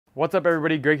What's up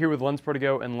everybody, Greg here with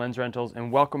Lensprotogo and Lens Rentals, and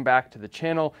welcome back to the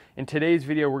channel. In today's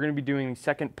video, we're going to be doing the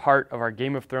second part of our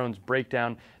Game of Thrones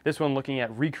breakdown. This one looking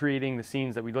at recreating the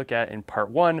scenes that we look at in part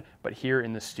one, but here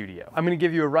in the studio. I'm going to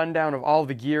give you a rundown of all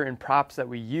the gear and props that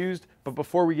we used, but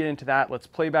before we get into that, let's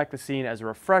play back the scene as a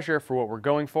refresher for what we're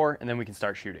going for, and then we can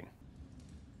start shooting.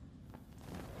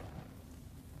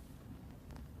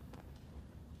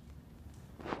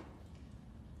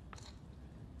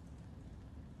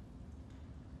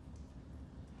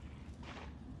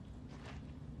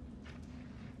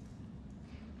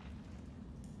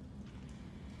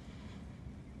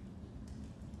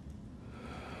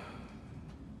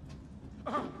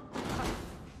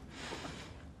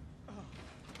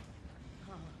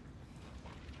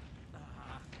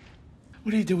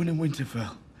 What are you doing in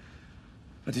Winterfell?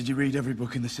 Or did you read every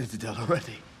book in the Citadel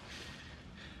already?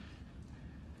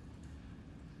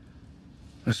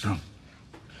 What's wrong?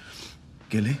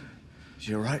 Gilly? Is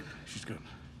she all right? She's got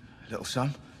a little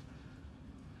son?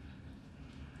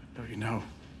 Don't you know?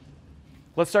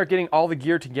 Let's start getting all the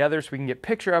gear together so we can get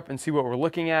picture up and see what we're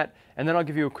looking at, and then I'll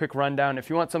give you a quick rundown. If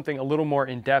you want something a little more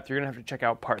in depth, you're gonna have to check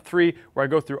out part 3, where I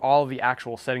go through all of the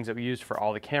actual settings that we used for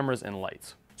all the cameras and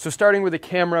lights. So starting with the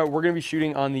camera, we're going to be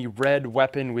shooting on the red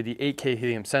weapon with the 8K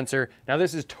helium sensor. Now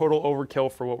this is total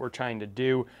overkill for what we're trying to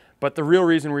do, but the real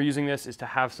reason we're using this is to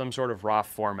have some sort of RAW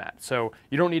format. So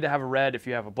you don't need to have a red if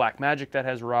you have a Blackmagic that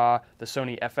has RAW, the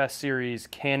Sony FS series,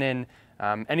 Canon,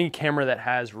 any camera that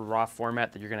has RAW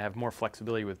format that you're going to have more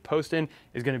flexibility with post-in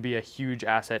is going to be a huge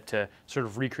asset to sort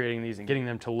of recreating these and getting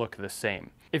them to look the same.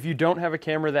 If you don't have a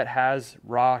camera that has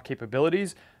RAW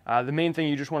capabilities, the main thing,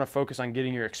 you just want to focus on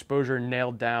getting your exposure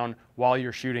nailed down while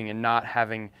you're shooting and not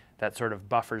having that sort of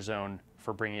buffer zone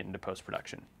for bringing it into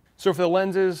post-production. So for the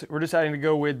lenses, we're deciding to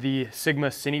go with the Sigma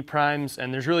Cine Primes,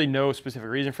 and there's really no specific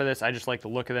reason for this. I just like the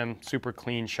look of them, super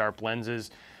clean, sharp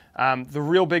lenses. The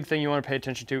real big thing you want to pay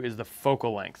attention to is the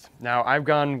focal length. Now I've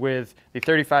gone with the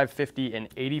 35, 50, and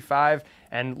 85,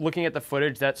 and looking at the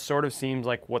footage, that sort of seems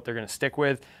like what they're going to stick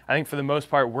with. I think for the most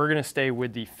part, we're going to stay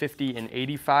with the 50 and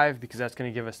 85 because that's going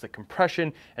to give us the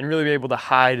compression and really be able to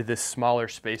hide this smaller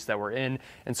space that we're in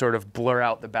and sort of blur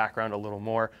out the background a little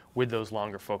more with those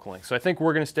longer focal lengths. So I think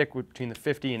we're going to stick with between the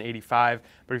 50 and 85,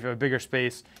 but if you have a bigger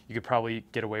space, you could probably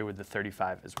get away with the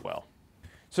 35 as well.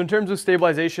 So in terms of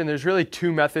stabilization, there's really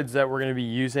two methods that we're going to be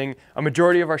using. A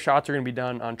majority of our shots are going to be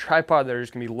done on tripod that are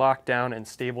just going to be locked down and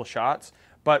stable shots.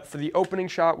 But for the opening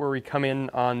shot where we come in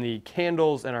on the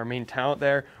candles and our main talent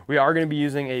there, we are going to be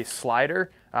using a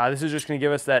slider. This is just going to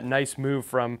give us that nice move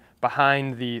from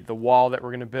behind the wall that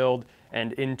we're going to build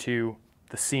and into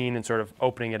the scene and sort of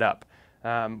opening it up.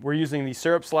 We're using the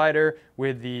syrup slider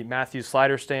with the Matthews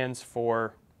slider stands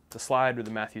for the slide with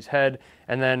the Matthews head,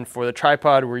 and then for the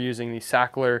tripod we're using the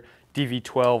Sackler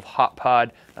DV12 hot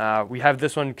pod. We have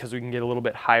this one because we can get a little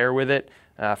bit higher with it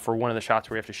for one of the shots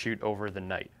where we have to shoot over the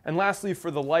night. And lastly,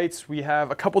 for the lights, we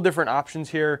have a couple different options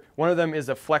here. One of them is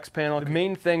a flex panel. The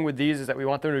main thing with these is that we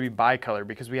want them to be bicolor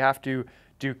because we have to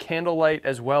do candlelight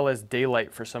as well as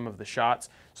daylight for some of the shots.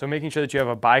 So making sure that you have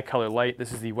a bicolor light.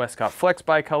 This is the Westcott Flex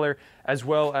bicolor, as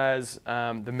well as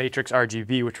the Matrix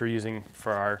RGB, which we're using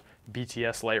for our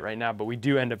BTS light right now, but we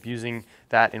do end up using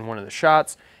that in one of the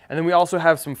shots. And then we also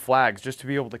have some flags just to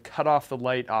be able to cut off the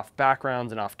light off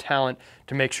backgrounds and off talent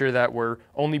to make sure that we're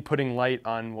only putting light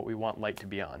on what we want light to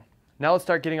be on. Now let's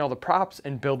start getting all the props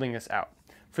and building this out.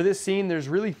 For this scene, there's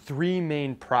really three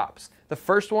main props. The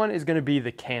first one is going to be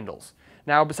the candles.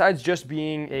 Now, besides just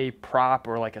being a prop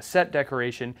or like a set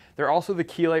decoration, they're also the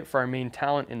key light for our main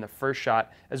talent in the first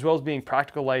shot, as well as being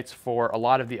practical lights for a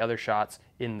lot of the other shots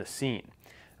in the scene.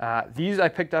 These I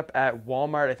picked up at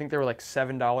Walmart. I think they were like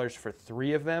 $7 for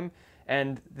 3 of them,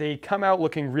 and they come out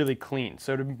looking really clean.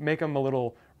 So to make them a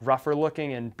little rougher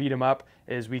looking and beat them up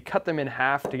is we cut them in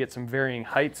half to get some varying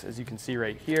heights, as you can see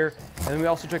right here. And then we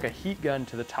also took a heat gun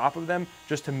to the top of them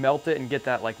just to melt it and get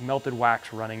that like melted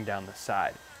wax running down the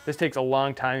side. This takes a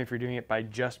long time if you're doing it by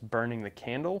just burning the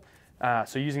candle,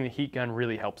 so using the heat gun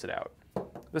really helps it out.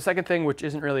 The second thing, which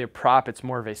isn't really a prop, it's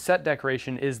more of a set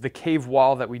decoration, is the cave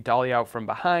wall that we dolly out from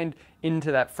behind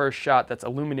into that first shot that's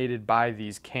illuminated by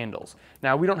these candles.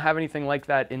 Now, we don't have anything like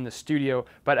that in the studio,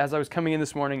 but as I was coming in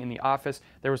this morning in the office,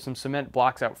 there was some cement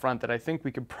blocks out front that I think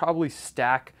we could probably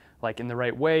stack like in the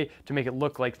right way to make it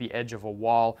look like the edge of a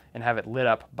wall and have it lit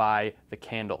up by the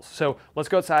candles. So let's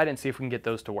go outside and see if we can get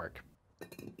those to work.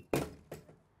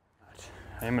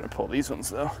 I am going to pull these ones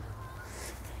though,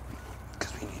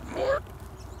 because we need more.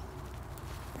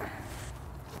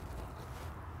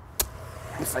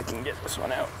 If I can get this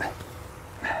one out.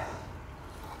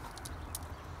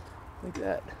 Like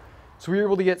that. So we were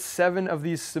able to get 7 of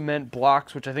these cement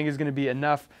blocks, which I think is going to be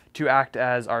enough to act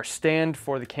as our stand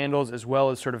for the candles, as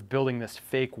well as sort of building this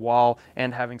fake wall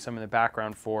and having some in the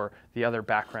background for the other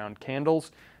background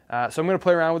candles. So I'm going to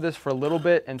play around with this for a little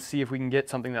bit and see if we can get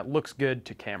something that looks good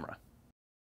to camera.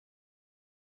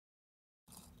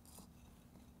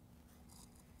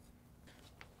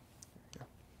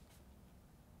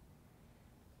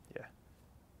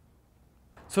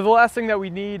 So the last thing that we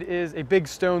need is a big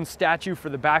stone statue for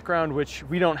the background, which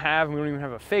we don't have, and we don't even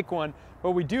have a fake one.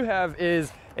 What we do have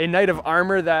is a knight of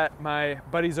armor that my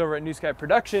buddies over at New Sky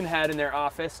Production had in their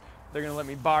office. They're gonna let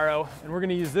me borrow, and we're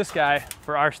gonna use this guy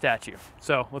for our statue.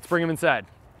 So let's bring him inside.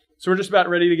 So we're just about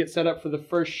ready to get set up for the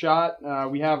first shot.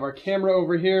 We have our camera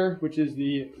over here, which is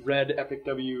the red Epic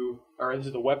W, or this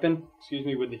is the weapon, excuse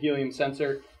me, with the helium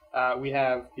sensor. We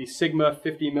have the Sigma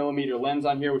 50mm lens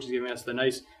on here, which is giving us the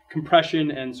nice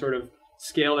compression and sort of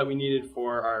scale that we needed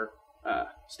for our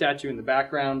statue in the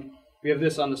background. We have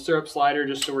this on the syrup slider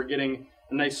just so we're getting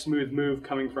a nice smooth move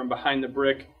coming from behind the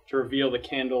brick to reveal the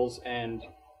candles and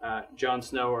Jon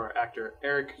Snow, or actor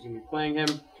Eric, who's going to be playing him.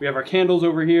 We have our candles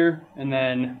over here, and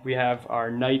then we have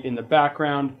our knight in the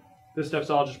background. This stuff's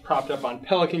all just propped up on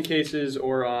pelican cases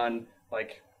or on,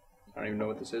 like, I don't even know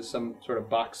what this is, some sort of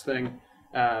box thing.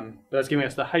 But that's giving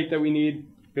us the height that we need.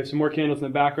 We have some more candles in the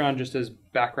background just as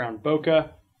background bokeh.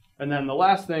 And then the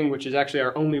last thing, which is actually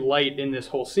our only light in this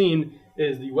whole scene,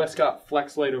 is the Westcott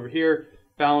Flex light over here,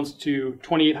 balanced to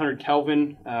 2800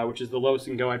 Kelvin, which is the lowest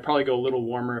it can go. I'd probably go a little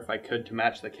warmer if I could to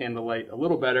match the candle light a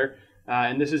little better.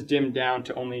 And this is dimmed down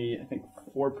to only, I think,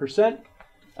 4%.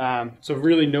 So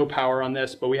really no power on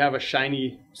this, but we have a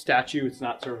shiny statue. It's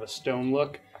not sort of a stone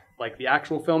look like the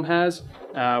actual film has,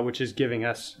 which is giving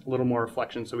us a little more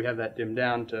reflection. So we have that dimmed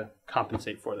down to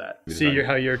compensate for that. See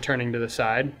how you're turning to the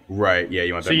side? Right, yeah,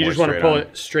 you want that so you more just want to straight pull on.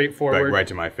 it straight forward. Like right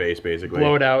to my face, basically.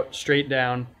 Blow it out, straight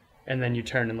down, and then you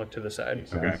turn and look to the side.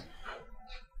 Okay.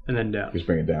 And then down. Just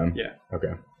bring it down? Yeah.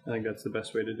 Okay. I think that's the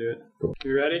best way to do it. Cool.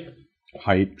 You ready?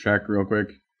 Height check real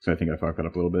quick. So I think I fucked that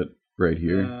up a little bit. Right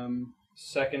here.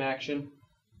 Second action.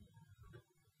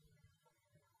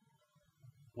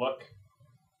 Look.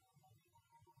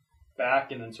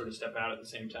 Back, and then sort of step out at the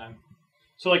same time.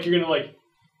 So like you're gonna like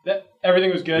that.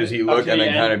 Everything was good. Does he look and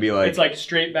then kind of be like? It's like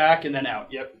straight back and then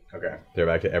out. Yep. Okay. They're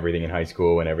back to everything in high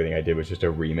school, and everything I did was just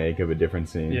a remake of a different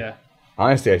scene. Yeah.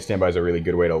 Honestly, I stand by as a really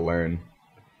good way to learn.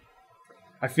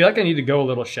 I feel like I need to go a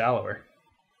little shallower.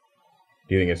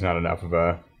 Do you think it's not enough of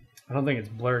a? I don't think it's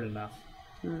blurred enough.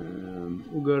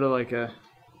 We'll go to like a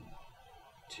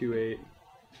 2.8.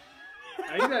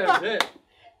 I think that was it.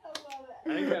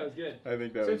 I think that was good. I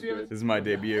think that was good. This is my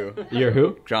debut. You're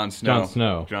who? Jon Snow. Jon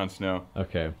Snow. Jon Snow.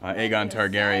 Okay. Aegon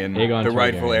Targaryen. Aegon the Targaryen.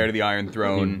 rightful heir to the Iron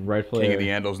Throne. Rightful King heir. of the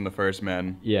Andals and the First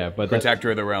Men. Yeah, but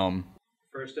Protector of the realm.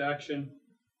 First action.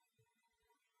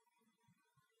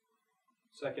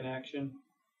 Second action.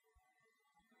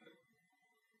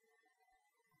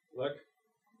 Look.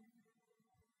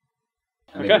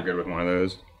 I think we're good with one of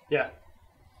those. Yeah.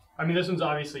 I mean, this one's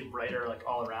obviously brighter, like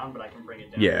all around, but I can bring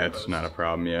it down. Yeah, it's not a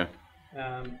problem. Yeah.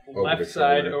 Left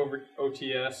side over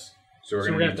OTS. So we're So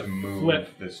gonna we're need gonna to move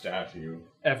flip the statue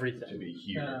everything to be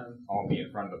here. All be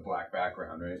in front of the black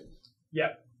background, right?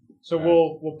 Yep. So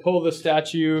Okay. we'll pull the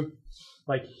statue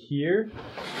like here.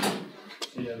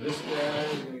 So yeah, this guy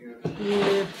is gonna go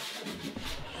here.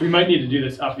 We might need to do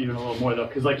this up even a little more though,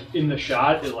 because like in the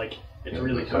shot, it's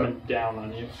really coming down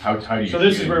on you. How tight? So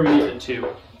this is where we need it too.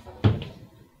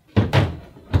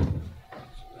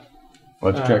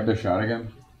 Let's check the shot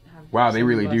again. Wow, they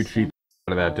really do cheat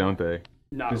out of that, don't they?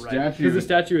 Not The right. statue- Because the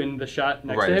statue in the shot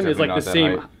next Right, to him is exactly, like the not that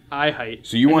same height. eye height.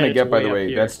 So you and want to then get, it's by the up way,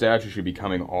 here. that statue should be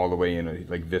coming all the way in,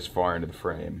 like this far into the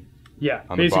frame. Yeah,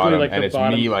 On the basically bottom, like and the it's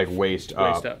bottom. me like waist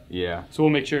up. up. Yeah. So we'll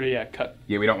make sure to cut.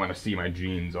 Yeah, we don't want to see my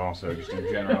jeans also, just in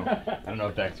general. I don't know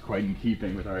if that's quite in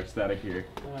keeping with our aesthetic here.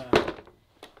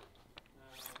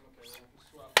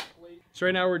 So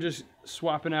right now we're just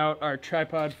swapping out our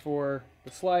tripod for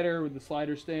the slider with the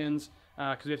slider stands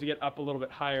because we have to get up a little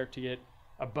bit higher to get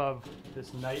above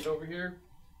this knight over here.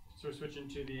 So we're switching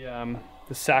to the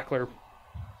Sackler.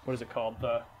 What is it called?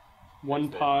 The one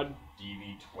pod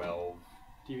DV12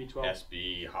 DV12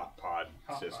 SB hot pod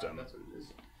system. That's what it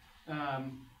is.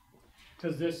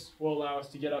 Because this will allow us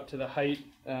to get up to the height.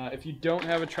 If you don't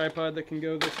have a tripod that can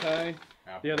go this high,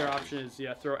 the other option is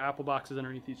throw apple boxes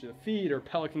underneath each of the feet or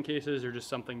pelican cases or just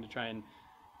something to try and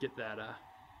get that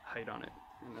height on it.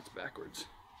 And that's backwards.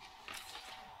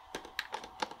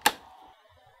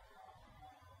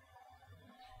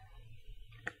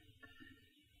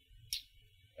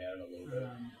 Add a little bit.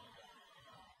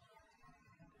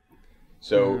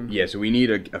 So yeah, so we need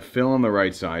a fill on the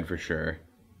right side for sure,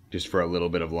 just for a little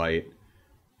bit of light.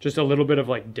 Just a little bit of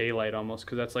like daylight almost,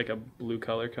 because that's like a blue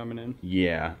color coming in.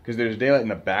 Yeah, because there's daylight in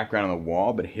the background on the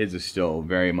wall, but his is still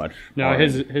very much. No,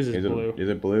 orange. his is blue. Is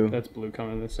it blue? That's blue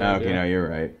coming this side. Okay, yeah. no, you're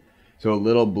right. So a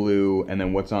little blue, and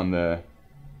then what's on the?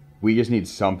 We just need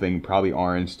something, probably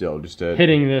orange still, just to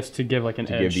Hitting this to give like an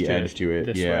to edge give the edge to it.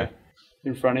 this Yeah. way.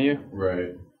 In front of you.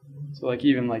 Right. So like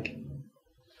even like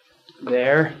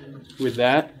there with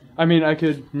that. I mean, I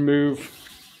could move,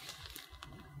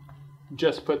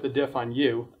 just put the diff on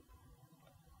you.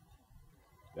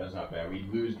 That's not bad. We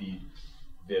lose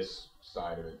this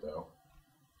side of it though.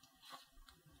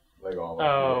 Like all.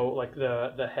 Oh, like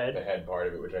the head. The head part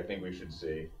of it, which I think we should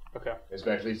see. Okay.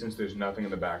 Especially since there's nothing in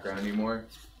the background anymore.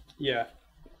 Yeah.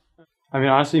 I mean,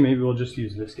 honestly, maybe we'll just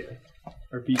use this guy,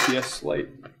 our BTS light.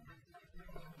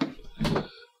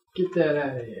 Get that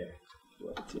out of here.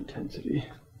 What's intensity?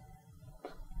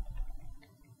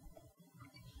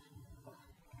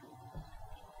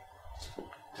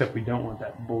 Except we don't want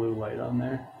that blue light on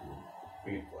there.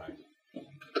 We can flag.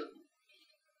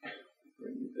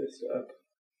 Bring this up.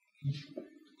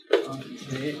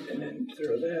 Okay, and then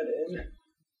throw that in.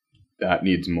 That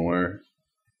needs more.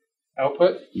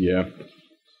 Output? Yeah.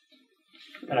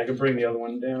 And I can bring the other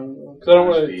one down. Because I don't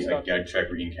want Honestly, to. I gotta check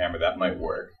reading camera. That might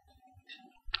work.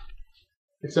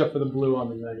 Except for the blue on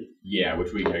the night. Yeah,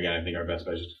 which we again I think our best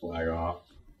bet is just to flag off.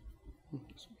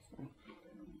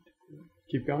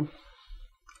 Keep going.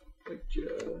 Like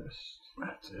just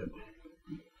that's it.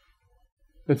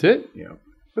 That's it? Yeah.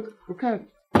 What kind of...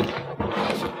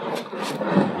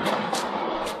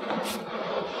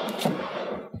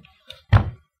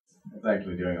 It's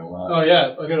actually doing a lot. Oh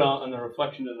yeah, look at it on the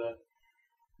reflection of the...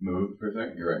 Move for a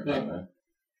second. You're right. Yeah.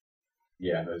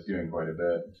 Yeah, that's doing quite a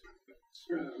bit.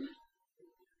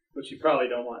 Which you probably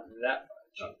don't want that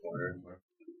much. Up corner.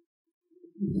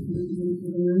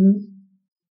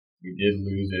 We did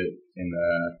lose it in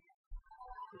the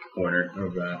corner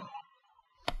of that.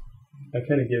 That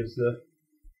kind of gives the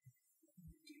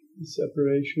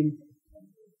separation.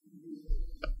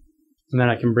 And then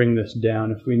I can bring this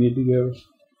down if we need to go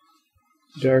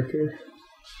darker.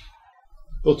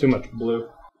 A little too much blue.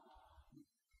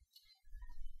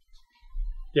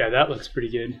 Yeah, that looks pretty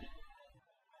good.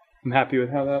 I'm happy with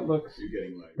how that looks. You're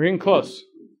getting light. We're getting close.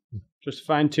 Just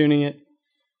fine tuning it.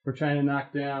 We're trying to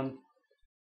knock down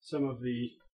some of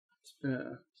the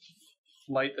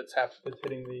light that's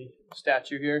hitting the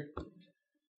statue here.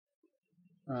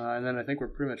 And then I think we're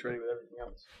pretty much ready with everything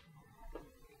else.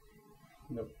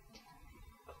 Nope.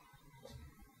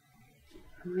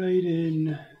 Right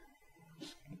in.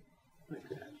 Like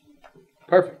that.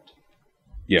 Perfect.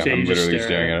 Yeah, So I'm you just literally stare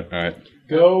staring at at it. All right.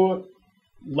 Go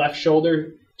left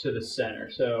shoulder to the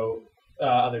center. So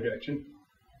other direction.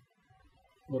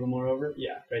 A little more over.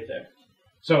 Yeah, right there.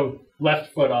 So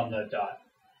left foot on the dot.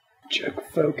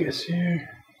 Check focus here.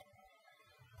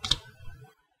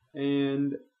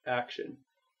 And action.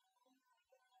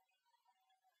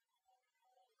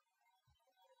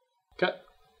 Cut.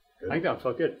 I think that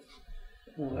felt good.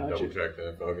 Double check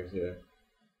the focus, yeah.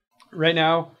 Right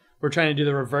now, we're trying to do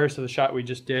the reverse of the shot we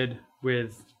just did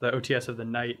with the OTS of the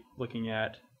night looking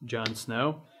at Jon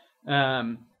Snow.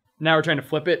 Now we're trying to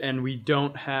flip it, and we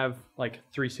don't have like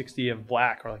 360 of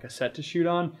black or like a set to shoot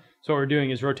on. So what we're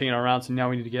doing is rotating it around. So now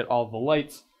we need to get all of the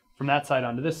lights from that side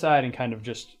onto this side and kind of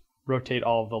just rotate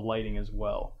all of the lighting as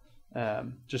well.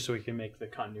 Just so we can make the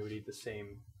continuity the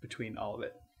same between all of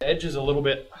it. The edge is a little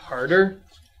bit harder.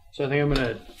 So I think I'm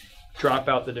going to drop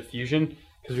out the diffusion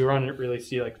because we want to really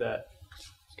see like that.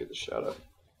 Let's get the shot up.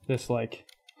 This like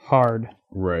hard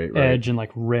edge and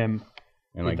like rim.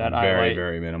 And like that very, highlight.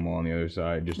 very minimal on the other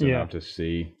side, just enough to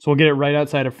see. So we'll get it right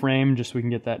outside of frame just so we can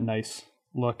get that nice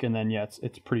look. And then, yeah,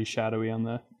 it's pretty shadowy on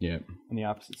the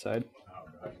opposite side. Oh,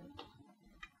 gosh.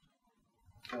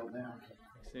 Fell down.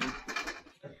 See?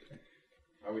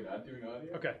 Are we not doing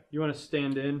audio? Okay, you want to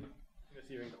stand in?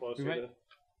 Just even closer to...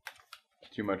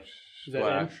 Too much Is that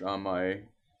splash on my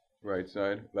right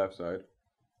side, left side.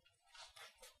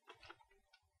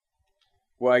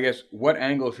 Well, I guess, what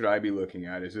angle should I be looking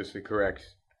at? Is this the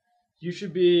correct? You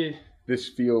should be... This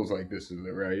feels like this is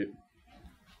it, right?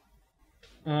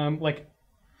 Like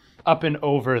up and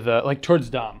over the... Like towards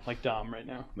Dom. Like Dom right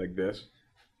now. Like this?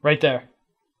 Right there.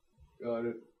 Got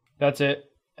it. That's it.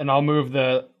 And I'll move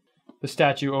the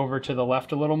statue over to the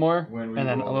left a little more. When we and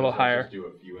then roll a little this, higher. let's just do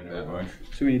a few in every bunch.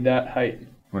 So we need that height.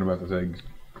 What about those eggs?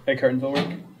 Egg cartons will work.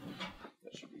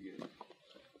 That should be good.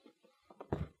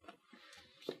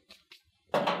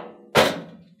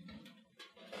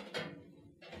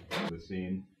 The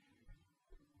scene.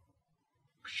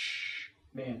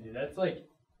 Man, dude, that's like,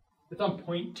 it's on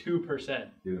 0.2%.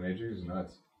 Dude, the Matrix is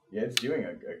nuts. Yeah, it's doing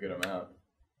a good amount.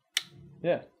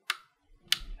 Yeah.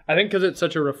 I think because it's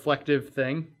such a reflective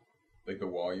thing. Like the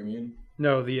wall, you mean?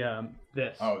 No, the,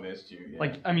 this. Oh, this too, yeah.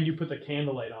 Like, I mean, you put the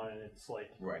candlelight on it, it's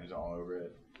like... Right, it's all over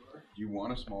it. Do you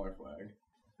want a smaller flag?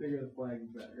 Bigger the flag is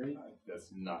better, right? That's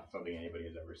not something anybody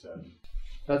has ever said.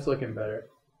 That's looking better.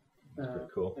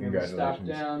 Cool. I'm gonna stop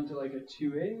down to like a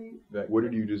 2.8. What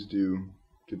did you just do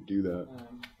to do that?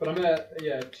 But I'm at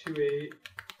 2.8.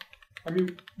 I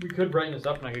mean, we could brighten this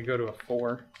up and I could go to a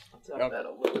 4. Let's up that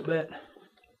a little bit.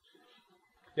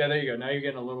 Yeah, there you go. Now you're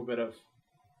getting a little bit of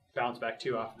bounce back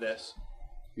too off this.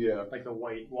 Yeah. Like the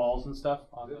white walls and stuff.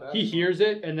 He hears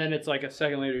it and then it's like a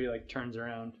second later he like turns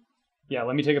around. Yeah,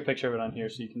 let me take a picture of it on here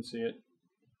so you can see it.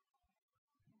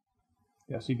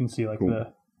 Yeah, so you can see like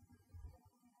the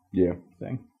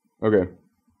thing. Okay.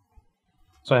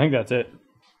 So I think that's it.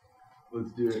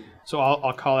 Let's do it. So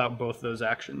I'll call out both those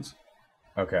actions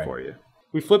for you.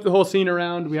 We flip the whole scene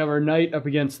around. We have our knight up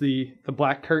against the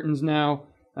black curtains now.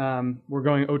 We're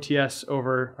going OTS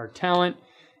over our talent.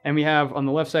 And we have on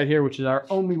the left side here, which is our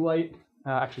only light.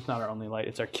 Actually, it's not our only light.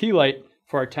 It's our key light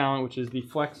for our talent, which is the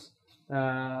flex.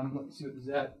 Let's see what this is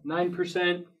at.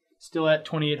 9%, still at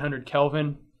 2800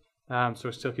 Kelvin. So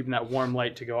we're still keeping that warm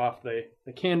light to go off the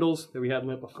candles that we had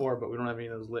lit before, but we don't have any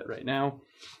of those lit right now.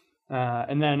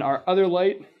 And then our other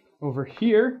light over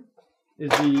here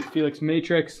is the Felix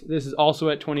Matrix. This is also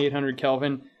at 2800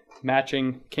 Kelvin,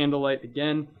 matching candlelight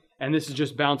again. And this is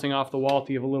just bouncing off the wall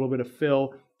to give a little bit of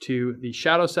fill to the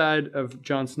shadow side of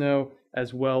Jon Snow,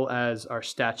 as well as our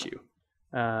statue.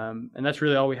 And that's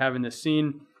really all we have in this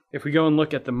scene. If we go and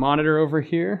look at the monitor over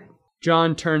here,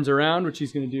 Jon turns around, which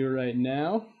he's going to do right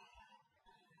now.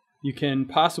 You can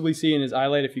possibly see in his eye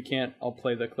light. If you can't, I'll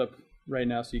play the clip right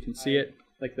now so you can see it.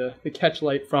 Like the catch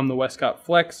light from the Westcott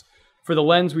Flex. For the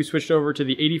lens, we switched over to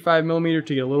the 85mm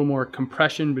to get a little more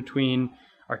compression between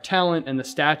our talent and the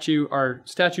statue. Our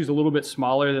statue is a little bit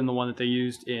smaller than the one that they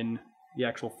used in the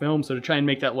actual film. So to try and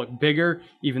make that look bigger,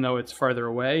 even though it's farther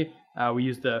away, we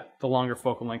used the longer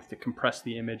focal length to compress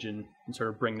the image and sort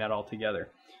of bring that all together.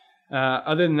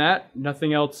 Other than that,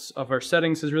 nothing else of our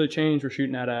settings has really changed. We're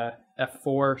shooting at a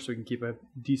f4 so we can keep a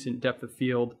decent depth of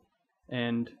field.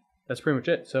 And that's pretty much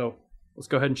it. So let's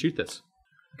go ahead and shoot this.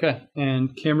 Okay,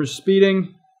 and camera's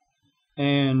speeding.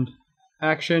 And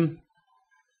action.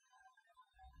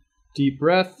 Deep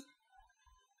breath.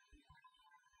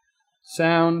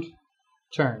 Sound.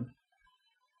 Turn.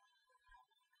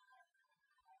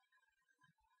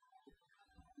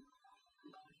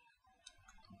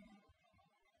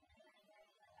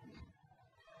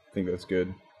 I think that's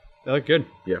good. They look good.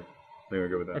 Yeah, I think we'll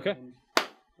go with that. Okay.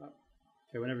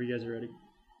 Okay, whenever you guys are ready.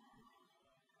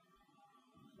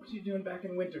 What are you doing back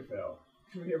in Winterfell?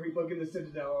 Should we rebook in the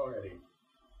Citadel already?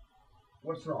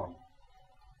 What's wrong?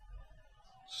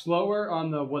 Slower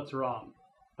on the what's wrong.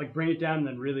 Like bring it down and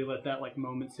then really let that like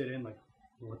moment sit in. Like,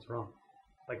 what's wrong?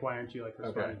 Like, why aren't you like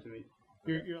responding to me?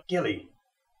 You're... Gilly,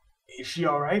 is she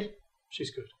all right?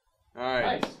 She's good. All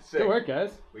right. Nice. Sick. Good work,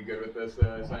 guys. We good with this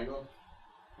angle?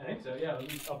 I think so. Yeah.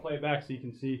 I'll play it back so you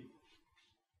can see.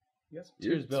 Yes.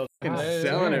 Cheers, Bill.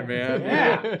 Selling it, man.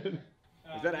 Yeah.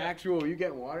 Is that actual? You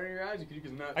getting water in your eyes? You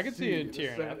can not. I can see it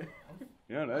tearing up.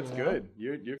 Yeah, that's good.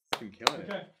 You're fucking killing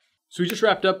it. So we just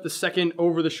wrapped up the second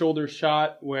over-the-shoulder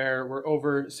shot where we're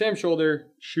over Sam's shoulder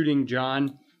shooting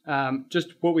Jon.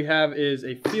 Just what we have is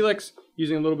a Felix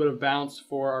using a little bit of bounce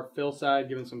for our fill side,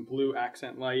 giving some blue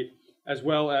accent light, as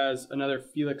well as another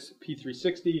Felix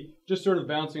P360, just sort of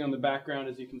bouncing on the background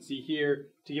as you can see here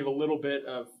to give a little bit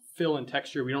of fill and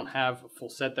texture. We don't have a full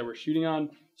set that we're shooting on,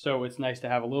 so it's nice to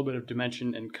have a little bit of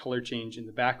dimension and color change in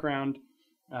the background.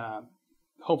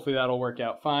 Hopefully that'll work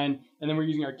out fine. And then we're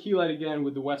using our key light again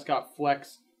with the Westcott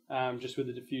Flex, just with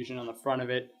the diffusion on the front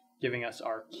of it, giving us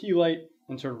our key light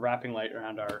and sort of wrapping light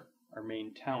around our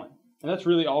main talent. And that's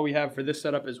really all we have for this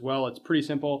setup as well. It's pretty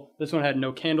simple. This one had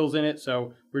no candles in it,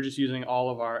 so we're just using all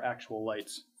of our actual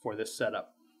lights for this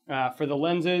setup. For the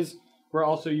lenses, we're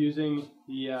also using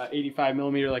the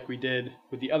 85mm like we did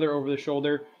with the other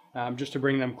over-the-shoulder, just to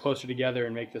bring them closer together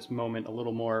and make this moment a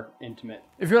little more intimate.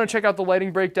 If you want to check out the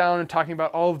lighting breakdown and talking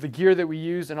about all of the gear that we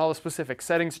use and all the specific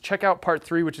settings, check out part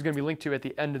 3, which is going to be linked to at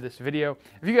the end of this video.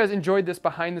 If you guys enjoyed this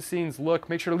behind the scenes look,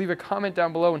 make sure to leave a comment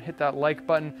down below and hit that like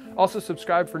button. Also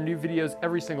subscribe for new videos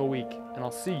every single week, and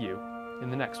I'll see you in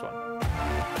the next one.